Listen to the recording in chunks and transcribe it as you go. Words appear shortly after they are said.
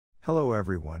Hello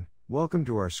everyone, welcome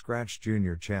to our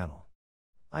ScratchJr channel.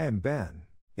 I am Ben.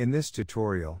 In this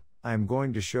tutorial, I am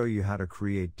going to show you how to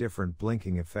create different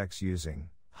blinking effects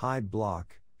using hide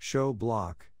block, show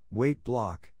block, wait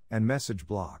block, and message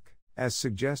block. As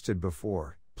suggested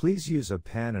before, please use a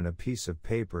pen and a piece of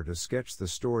paper to sketch the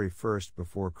story first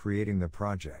before creating the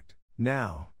project.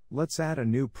 Now, let's add a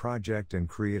new project and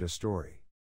create a story.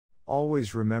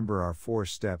 Always remember our 4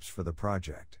 steps for the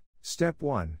project. Step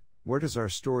 1. Where does our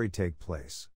story take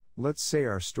place? Let's say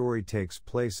our story takes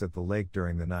place at the lake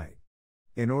during the night.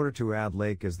 In order to add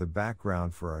lake as the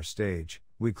background for our stage,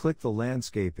 we click the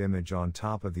landscape image on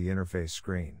top of the interface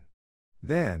screen.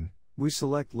 Then, we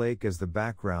select lake as the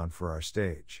background for our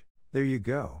stage. There you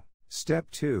go.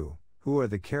 Step 2. Who are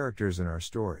the characters in our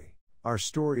story? Our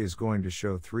story is going to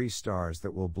show 3 stars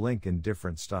that will blink in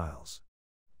different styles.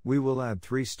 We will add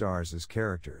 3 stars as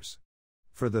characters.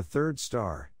 For the 3rd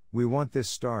star, we want this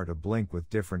star to blink with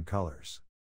different colors.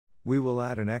 We will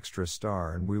add an extra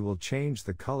star and we will change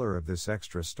the color of this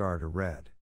extra star to red.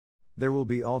 There will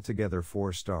be altogether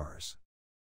 4 stars.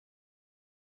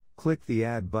 Click the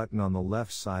Add button on the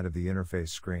left side of the interface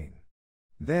screen.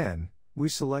 Then, we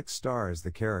select star as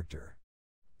the character.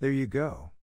 There you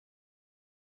go.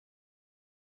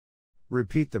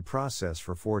 Repeat the process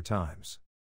for 4 times.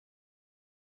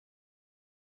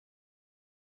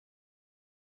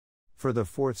 For the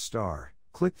 4th star,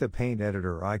 click the Paint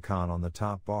Editor icon on the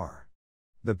top bar.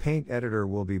 The Paint Editor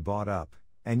will be brought up,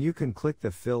 and you can click the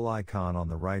Fill icon on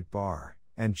the right bar,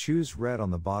 and choose red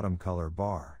on the bottom color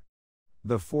bar.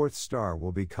 The 4th star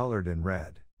will be colored in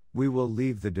red. We will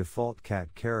leave the default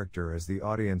cat character as the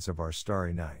audience of our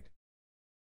starry night.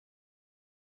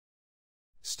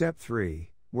 Step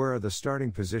 3. Where are the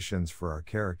starting positions for our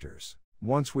characters?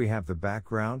 Once we have the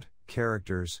background,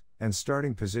 characters, and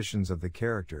starting positions of the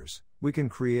characters, we can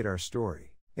create our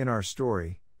story. In our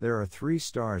story, there are 3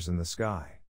 stars in the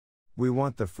sky. We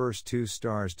want the first 2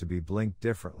 stars to be blinked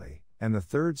differently, and the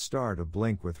 3rd star to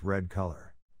blink with red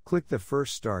color. Click the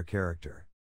first star character.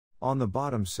 On the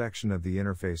bottom section of the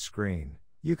interface screen,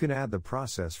 you can add the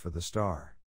process for the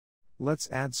star. Let's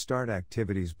add Start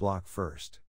Activities block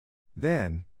first.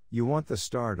 Then, you want the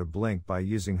star to blink by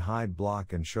using hide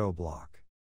block and show block.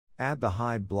 Add the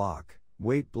hide block,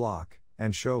 wait block,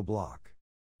 and show block.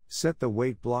 Set the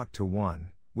wait block to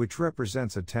 1, which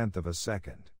represents 1/10 of a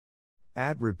second.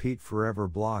 Add repeat forever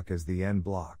block as the end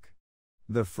block.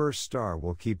 The first star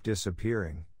will keep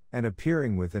disappearing, and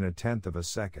appearing within 1/10 of a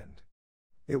second.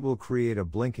 It will create a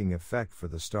blinking effect for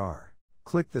the star.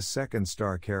 Click the second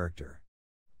star character.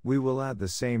 We will add the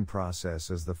same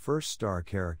process as the first star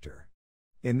character.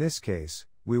 In this case,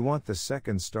 we want the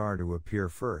second star to appear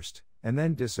first, and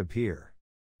then disappear.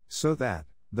 So that,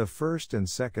 the first and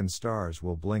second stars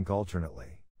will blink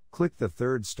alternately. Click the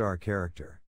 3rd star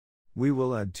character. We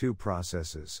will add 2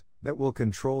 processes that will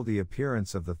control the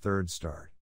appearance of the 3rd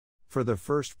star. For the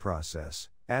first process,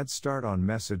 add Start on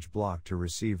Message block to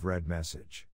receive red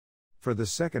message. For the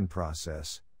second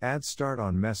process, add Start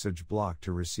on Message block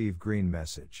to receive green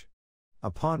message.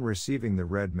 Upon receiving the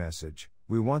red message,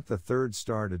 we want the 3rd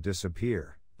star to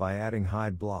disappear by adding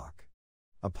hide block.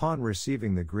 Upon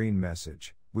receiving the green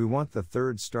message, we want the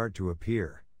 3rd star to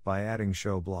appear by adding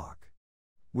show block.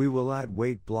 We will add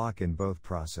wait block in both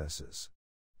processes.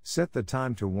 Set the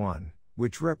time to 1,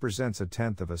 which represents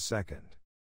 1/10 of a second.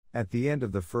 At the end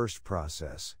of the first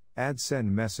process, add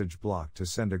Send Message block to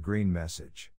send a green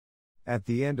message. At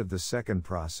the end of the second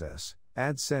process,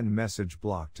 add Send Message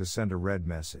block to send a red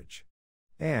message.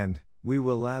 And, we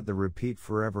will add the Repeat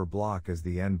Forever block as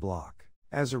the end block.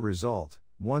 As a result,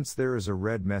 once there is a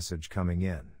red message coming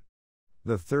in,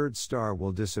 the 3rd star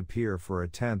will disappear for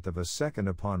 1/10 of a second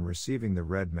upon receiving the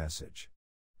red message.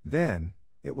 Then,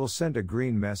 it will send a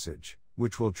green message,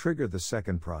 which will trigger the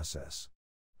second process.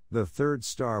 The 3rd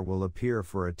star will appear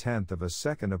for 1/10 of a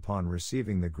second upon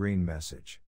receiving the green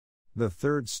message. The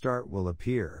 3rd star will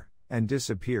appear, and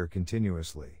disappear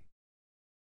continuously.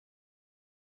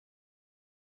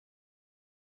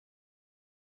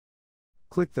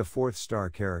 Click the 4th star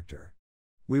character.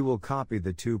 We will copy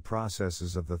the 2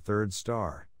 processes of the 3rd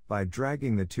star, by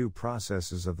dragging the 2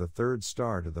 processes of the 3rd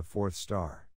star to the 4th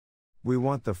star. We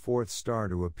want the 4th star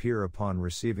to appear upon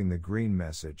receiving the green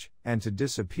message, and to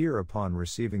disappear upon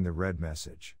receiving the red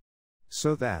message.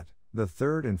 So that, the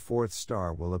 3rd and 4th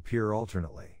star will appear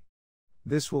alternately.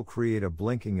 This will create a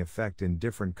blinking effect in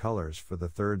different colors for the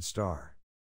 3rd star.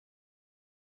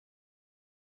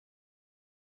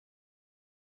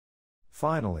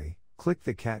 Finally, click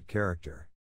the cat character.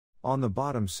 On the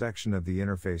bottom section of the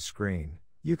interface screen,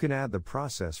 you can add the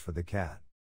process for the cat.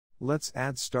 Let's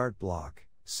add Start block,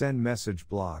 Send Message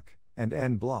block, and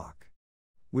end block.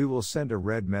 We will send a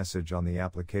red message on the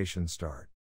application start.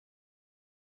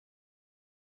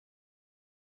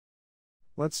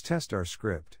 Let's test our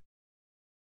script.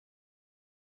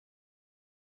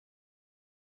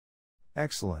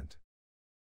 Excellent.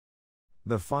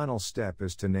 The final step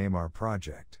is to name our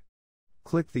project.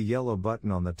 Click the yellow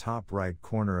button on the top right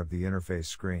corner of the interface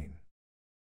screen.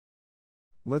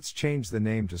 Let's change the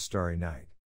name to Starry Night.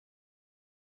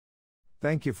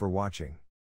 Thank you for watching.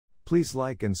 Please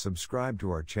like and subscribe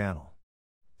to our channel.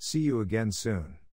 See you again soon.